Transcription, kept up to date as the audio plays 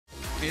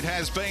It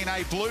has been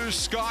a blue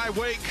sky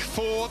week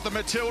for the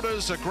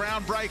Matildas. A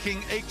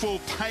groundbreaking equal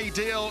pay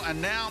deal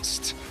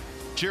announced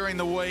during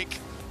the week,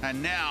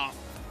 and now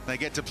they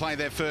get to play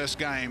their first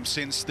game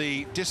since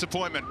the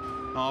disappointment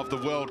of the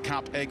World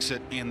Cup exit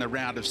in the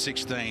round of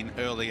 16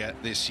 earlier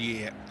this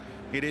year.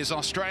 It is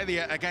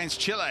Australia against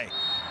Chile.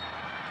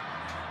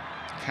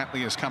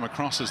 Catley has come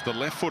across as the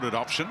left-footed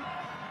option,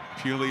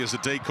 purely as a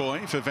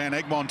decoy for Van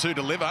Egmond to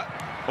deliver.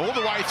 All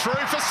the way through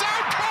for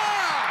Sam Kerr!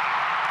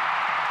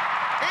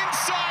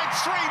 Inside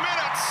 3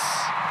 minutes,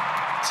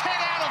 10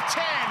 out of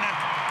 10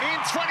 in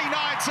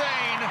 2019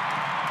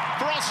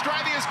 for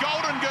Australia's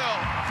Golden Girl.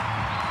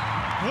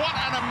 What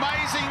an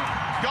amazing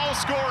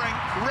goal-scoring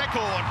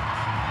record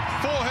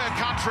for her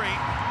country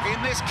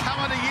in this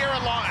calendar year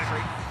alone.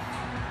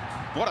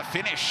 What a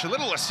finish. A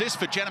little assist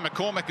for Jenna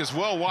McCormick as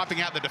well,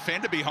 wiping out the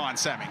defender behind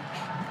Sammy.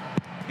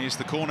 Here's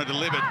the corner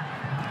delivered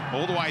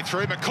all the way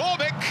through.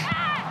 McCormick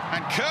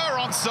and Kerr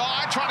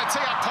onside, trying to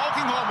tee up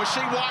Polkinghorne. Was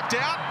she wiped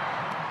out?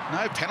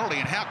 No penalty,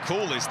 and how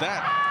cool is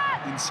that?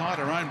 Inside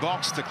her own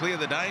box to clear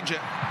the danger.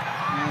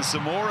 And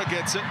Zamora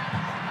gets it.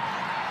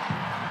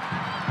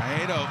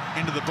 Aedo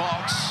into the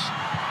box.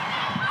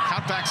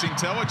 Cutback's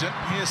intelligent.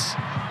 Here's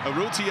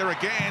Urrutia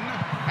again.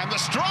 And the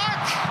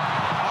strike!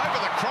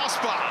 Over the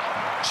crossbar.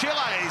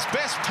 Chile's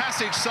best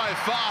passage so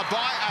far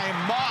by a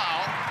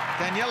mile.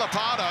 Daniela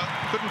Pardo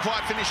couldn't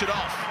quite finish it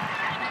off.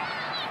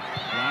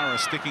 Lara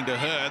sticking to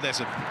her.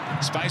 There's a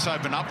space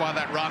opened up by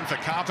that run for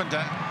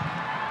Carpenter.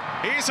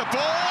 Here's a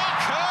ball.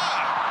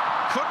 Kerr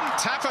couldn't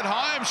tap it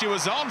home. She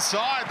was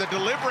onside. The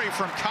delivery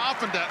from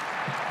Carpenter,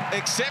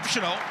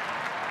 exceptional.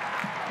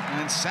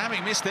 And Sammy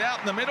missed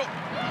out in the middle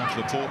of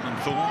the Portland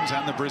Thorns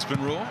and the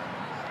Brisbane Roar.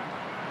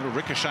 Little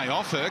ricochet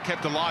off her,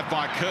 kept alive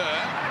by Kerr.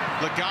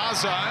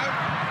 Lagazzo,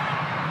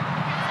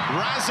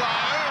 Razzo,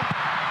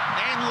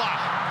 Enla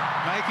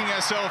making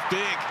herself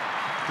big.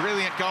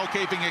 Brilliant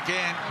goalkeeping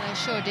again. Well, they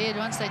sure did.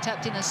 Once they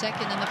tapped in a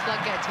second and the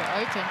floodgates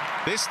were open.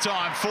 This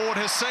time Ford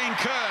has seen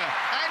Kerr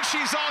and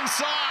she's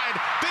onside.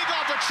 Big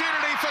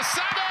opportunity for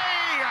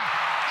Sammy!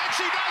 And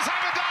she does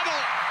have a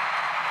double.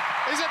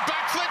 Is it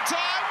backflip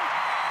time?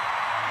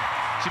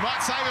 She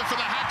might save it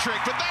for the hat-trick,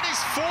 but that is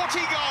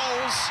 40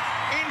 goals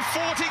in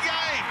 40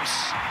 games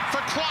for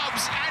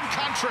clubs and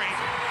country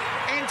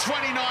in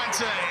 2019.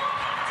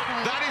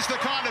 That is the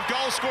kind of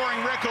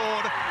goal-scoring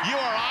record you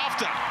are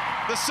after.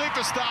 The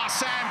superstar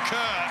Sam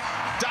Kerr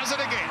does it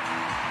again.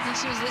 I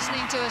think she was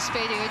listening to her,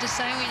 Speedy. We were just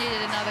saying we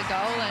needed another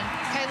goal, and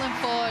Caitlin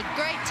Ford,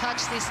 great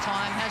touch this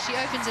time, how she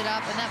opens it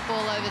up and that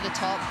ball over the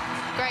top.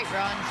 Great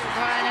run for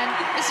Brian, and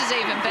this is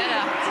even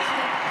better.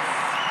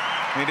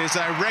 It is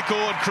a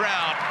record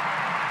crowd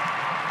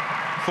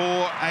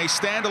for a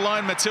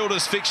standalone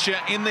Matildas fixture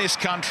in this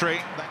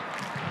country.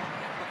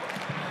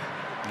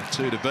 The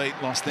 2 to beat,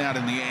 lost out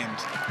in the end.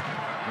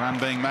 Run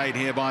being made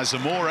here by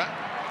Zamora.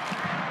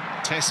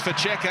 Test for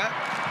Checker,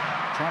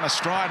 trying to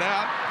stride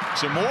out.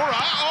 Zamora,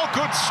 oh,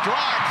 good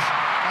strike.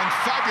 And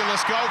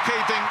fabulous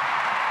goalkeeping.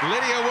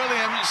 Lydia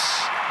Williams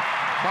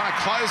trying to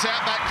close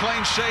out that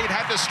clean sheet,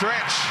 had to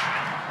stretch.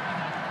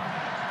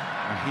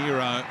 A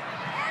hero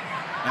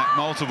at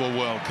multiple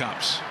World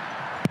Cups.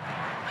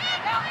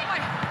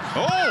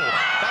 Oh,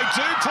 they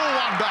do pull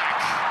one back.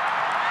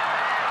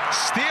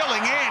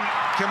 Stealing in,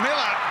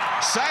 Camilla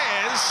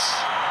Saez.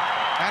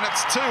 And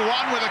it's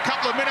 2-1 with a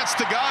couple of minutes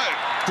to go.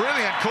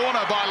 Brilliant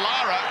corner by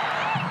Lara.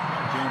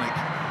 Gilnick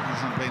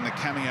hasn't been the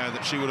cameo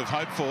that she would have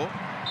hoped for.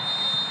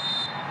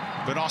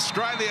 But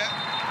Australia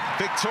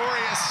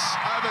victorious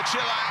over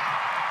Chile.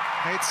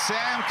 It's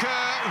Sam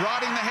Kerr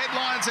riding the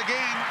headlines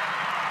again.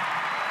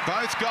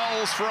 Both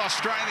goals for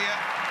Australia.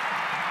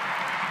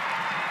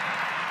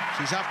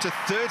 She's up to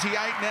 38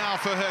 now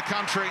for her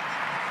country.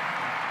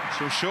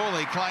 She'll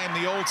surely claim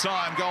the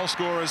all-time goal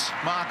scorers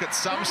mark at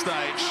some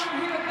stage.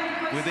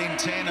 Within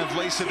 10 of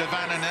Lisa De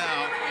Vanna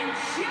now.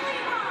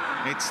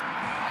 It's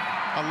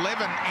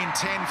 11 in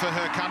 10 for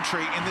her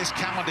country in this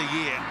calendar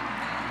year.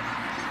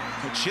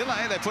 For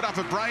Chile, they put up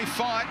a brave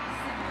fight.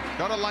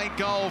 Got a late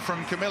goal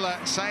from Camilla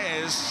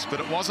Saez, but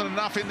it wasn't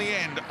enough in the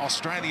end.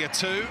 Australia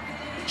 2,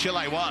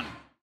 Chile 1.